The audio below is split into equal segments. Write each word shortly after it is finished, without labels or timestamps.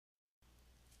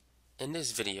In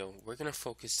this video, we're going to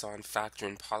focus on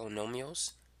factoring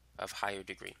polynomials of higher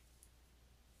degree.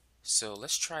 So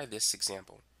let's try this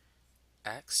example.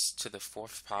 X to the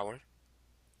fourth power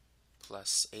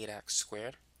plus 8x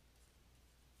squared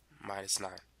minus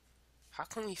 9. How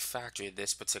can we factor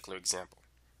this particular example?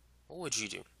 What would you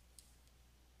do?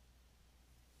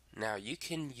 Now you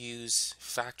can use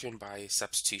factoring by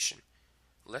substitution.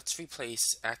 Let's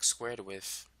replace x squared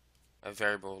with a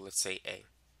variable, let's say a.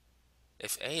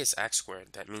 If a is x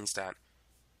squared, that means that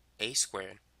a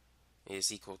squared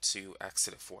is equal to x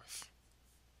to the fourth.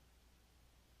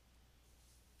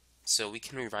 So we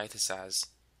can rewrite this as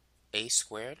a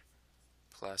squared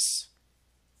plus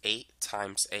 8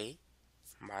 times a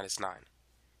minus 9.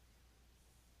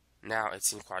 Now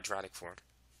it's in quadratic form.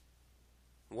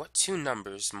 What two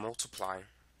numbers multiply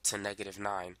to negative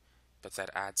 9 but that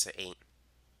add to 8?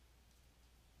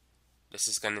 This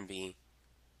is going to be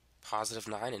positive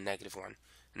 9 and negative 1.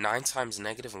 9 times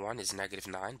negative 1 is negative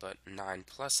 9, but 9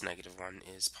 plus negative 1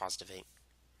 is positive 8.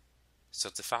 So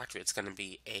to factor, it's going to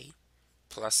be a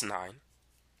plus 9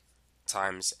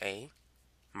 times a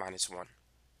minus 1.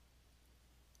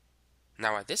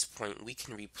 Now at this point, we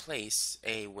can replace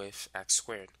a with x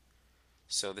squared.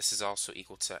 So this is also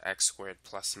equal to x squared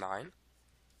plus 9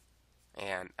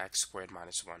 and x squared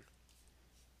minus 1.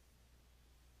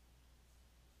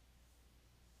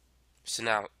 So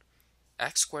now,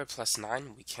 x squared plus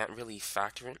 9, we can't really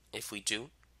factor it. If we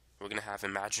do, we're going to have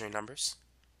imaginary numbers.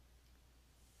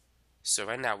 So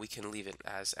right now, we can leave it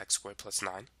as x squared plus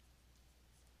 9.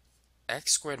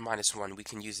 X squared minus 1, we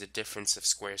can use the difference of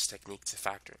squares technique to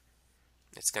factor.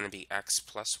 It's going to be x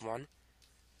plus 1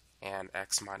 and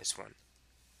x minus 1.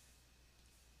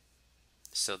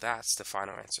 So that's the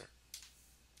final answer.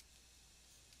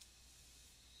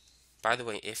 By the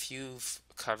way, if you've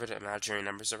covered imaginary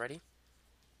numbers already,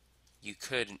 you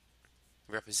could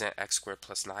represent x squared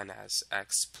plus 9 as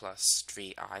x plus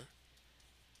 3i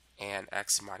and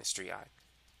x minus 3i.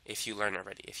 If you learned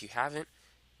already. If you haven't,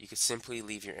 you could simply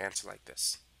leave your answer like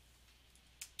this.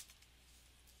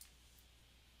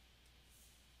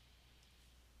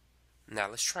 Now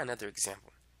let's try another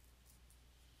example.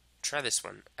 Try this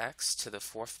one. X to the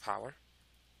fourth power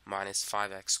minus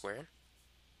 5x squared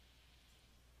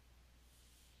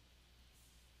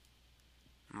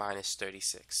minus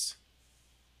 36.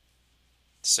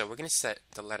 So we're going to set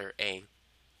the letter a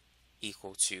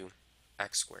equal to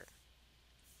x squared.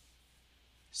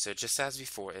 So just as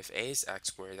before, if a is x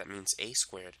squared, that means a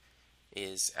squared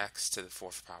is x to the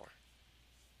fourth power.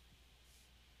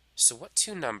 So what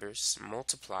two numbers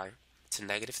multiply to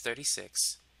negative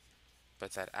 36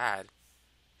 but that add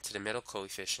to the middle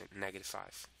coefficient, negative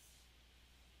 5?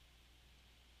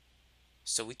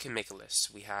 So we can make a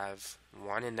list. We have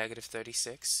 1 in negative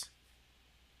 36.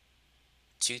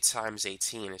 2 times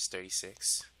 18 is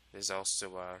 36. There's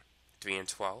also 3 and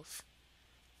 12.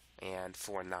 And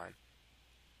 4 and 9.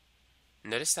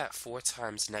 Notice that 4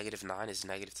 times negative 9 is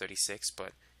negative 36,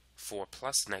 but 4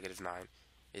 plus negative 9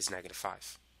 is negative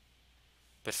 5.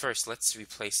 But first, let's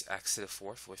replace x to the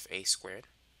fourth with a squared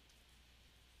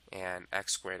and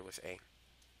x squared with a.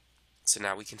 So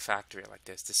now we can factor it like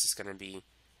this. This is going to be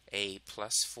a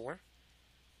plus 4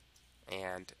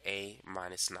 and a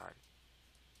minus 9.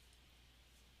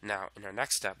 Now, in our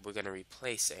next step, we're going to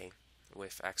replace a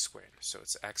with x squared. So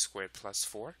it's x squared plus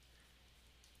 4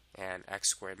 and x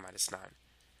squared minus 9.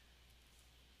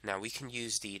 Now we can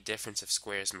use the difference of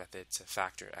squares method to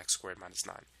factor x squared minus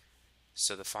 9.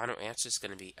 So the final answer is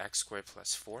going to be x squared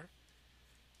plus 4.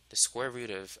 The square root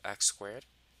of x squared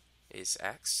is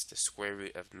x. The square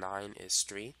root of 9 is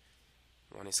 3.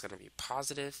 One is going to be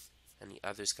positive and the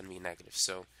other is going to be negative.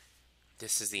 So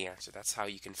this is the answer. That's how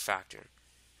you can factor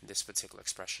this particular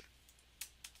expression.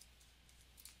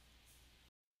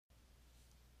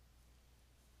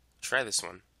 Try this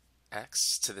one.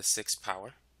 X to the sixth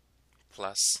power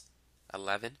plus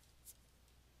 11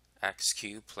 x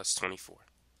cubed plus 24.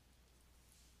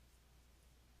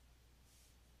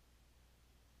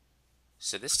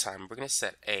 So this time we're going to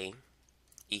set a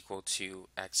equal to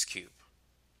x cubed.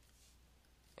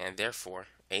 And therefore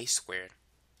a squared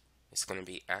is going to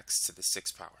be x to the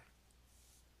sixth power.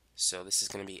 So this is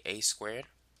going to be a squared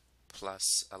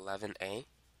plus 11a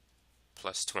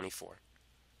plus 24.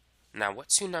 Now what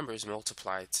two numbers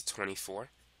multiply to 24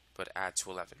 but add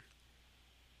to 11?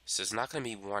 So it's not going to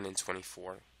be 1 in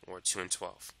 24 or 2 in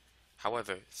 12.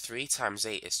 However, 3 times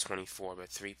 8 is 24, but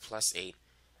 3 plus 8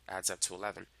 adds up to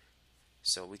 11.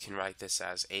 So we can write this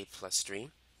as a plus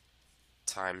 3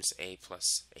 times a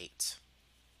plus 8.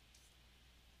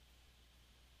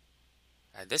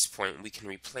 At this point, we can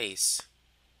replace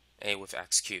a with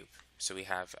x cubed. So we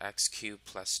have x cubed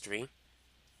plus 3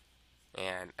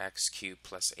 and x cubed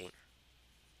plus 8.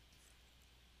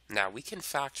 Now we can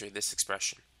factor this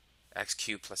expression, x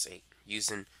cubed plus 8,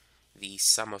 using the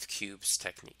sum of cubes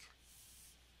technique.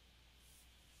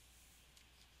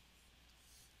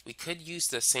 We could use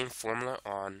the same formula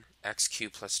on x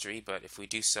cubed plus 3, but if we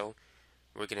do so,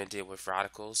 we're going to deal with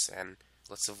radicals, and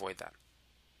let's avoid that.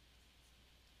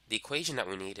 The equation that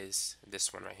we need is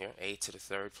this one right here, a to the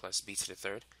third plus b to the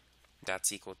third.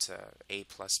 That's equal to a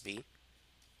plus b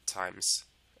times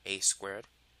a squared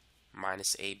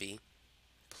minus ab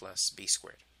plus b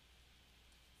squared.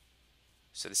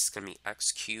 So this is going to be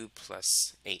x cubed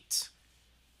plus 8.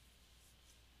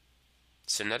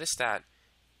 So notice that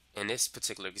in this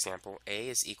particular example, a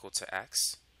is equal to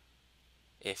x.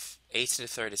 If a to the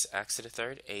third is x to the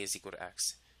third, a is equal to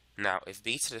x. Now, if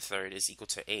b to the third is equal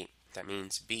to 8, that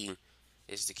means b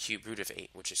is the cube root of 8,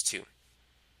 which is 2.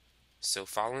 So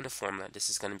following the formula, this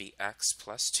is going to be x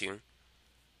plus 2.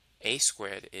 A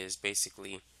squared is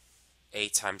basically a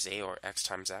times a, or x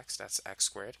times x, that's x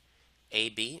squared.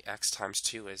 ab, x times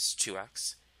 2 is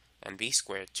 2x, and b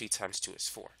squared, 2 times 2 is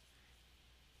 4.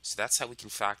 So that's how we can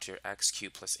factor x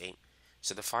cubed plus 8.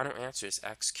 So the final answer is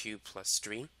x cubed plus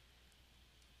 3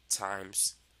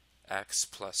 times x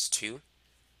plus 2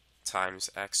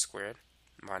 times x squared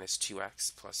minus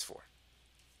 2x plus 4.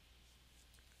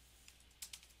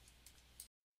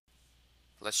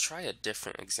 Let's try a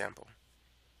different example.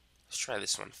 Let's try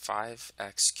this one.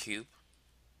 5x cubed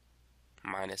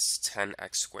minus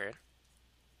 10x squared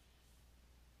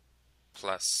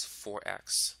plus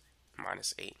 4x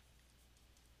minus 8.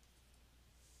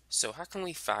 So how can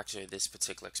we factor this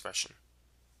particular expression?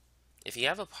 If you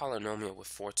have a polynomial with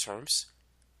 4 terms,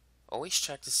 always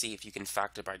check to see if you can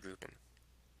factor by grouping.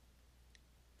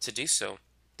 To do so,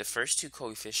 the first 2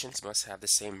 coefficients must have the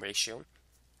same ratio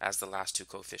as the last 2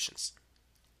 coefficients.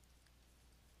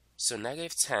 So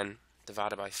negative 10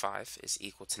 divided by 5 is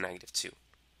equal to negative 2.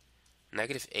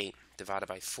 Negative 8 divided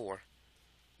by 4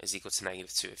 is equal to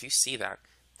negative 2. If you see that,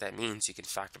 that means you can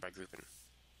factor by grouping.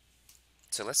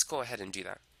 So let's go ahead and do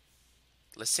that.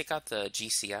 Let's take out the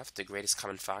GCF, the greatest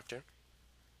common factor,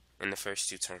 in the first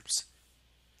 2 terms.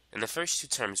 In the first 2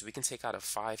 terms, we can take out a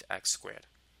 5x squared.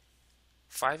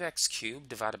 5x cubed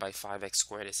divided by 5x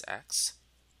squared is x.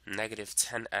 Negative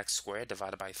 10x squared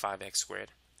divided by 5x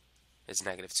squared is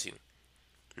negative 2.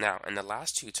 Now, in the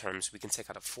last 2 terms, we can take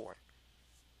out a 4.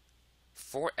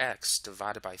 4x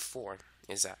divided by 4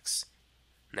 is x.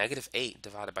 Negative 8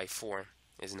 divided by 4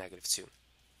 is negative 2.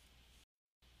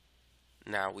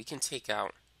 Now we can take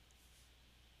out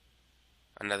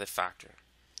another factor,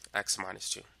 x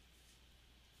minus 2.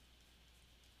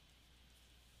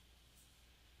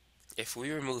 If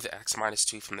we remove x minus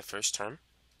 2 from the first term,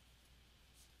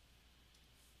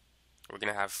 we're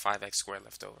going to have 5x squared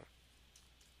left over.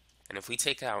 And if we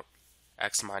take out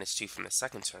x minus 2 from the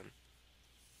second term,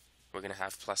 we're going to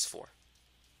have plus 4.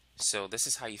 So this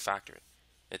is how you factor it.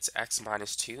 It's x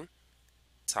minus 2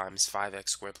 times 5x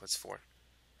squared plus 4.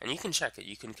 And you can check it,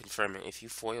 you can confirm it. If you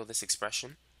FOIL this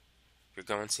expression, you're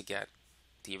going to get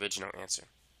the original answer.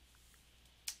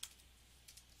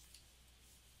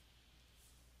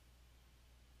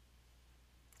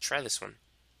 Try this one.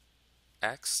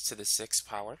 X to the 6th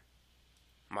power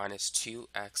minus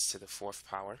 2x to the 4th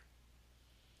power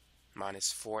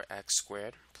minus 4x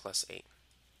squared plus 8.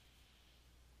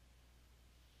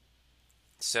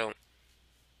 So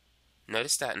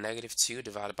notice that negative 2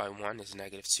 divided by 1 is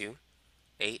negative 2.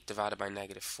 8 divided by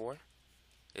negative 4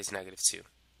 is negative 2.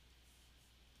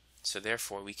 So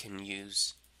therefore we can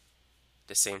use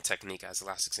the same technique as the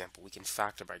last example. We can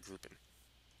factor by grouping.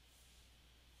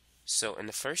 So in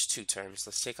the first 2 terms,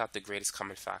 let's take out the greatest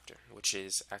common factor, which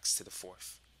is x to the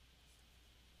 4th.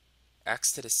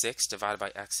 X to the 6th divided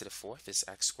by x to the 4th is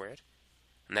x squared.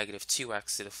 Negative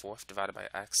 2x to the 4th divided by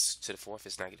x to the 4th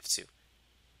is negative 2.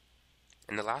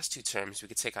 In the last 2 terms, we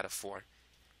could take out a 4,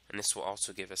 and this will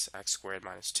also give us x squared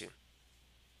minus 2.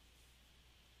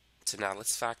 So now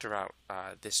let's factor out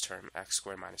this term, x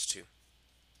squared minus 2.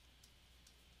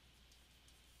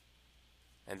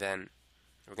 And then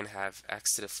we're going to have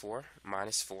x to the 4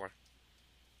 minus 4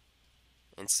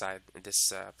 inside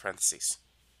this parentheses.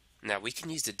 Now we can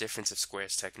use the difference of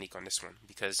squares technique on this one,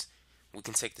 because we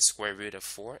can take the square root of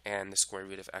 4 and the square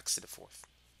root of x to the 4th.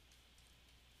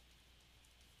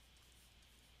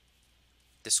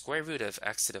 The square root of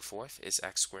x to the 4th is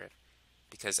x squared,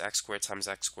 because x squared times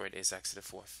x squared is x to the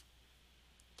 4th.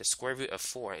 The square root of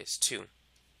 4 is 2.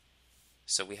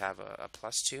 So we have a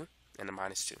plus 2 and a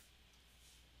minus 2.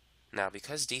 Now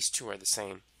because these two are the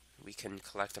same, we can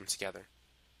collect them together.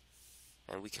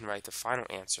 And we can write the final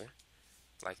answer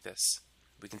like this.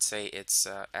 We can say it's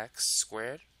x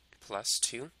squared plus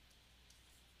 2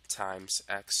 times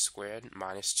x squared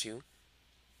minus 2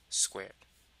 squared.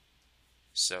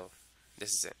 So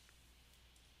this is it.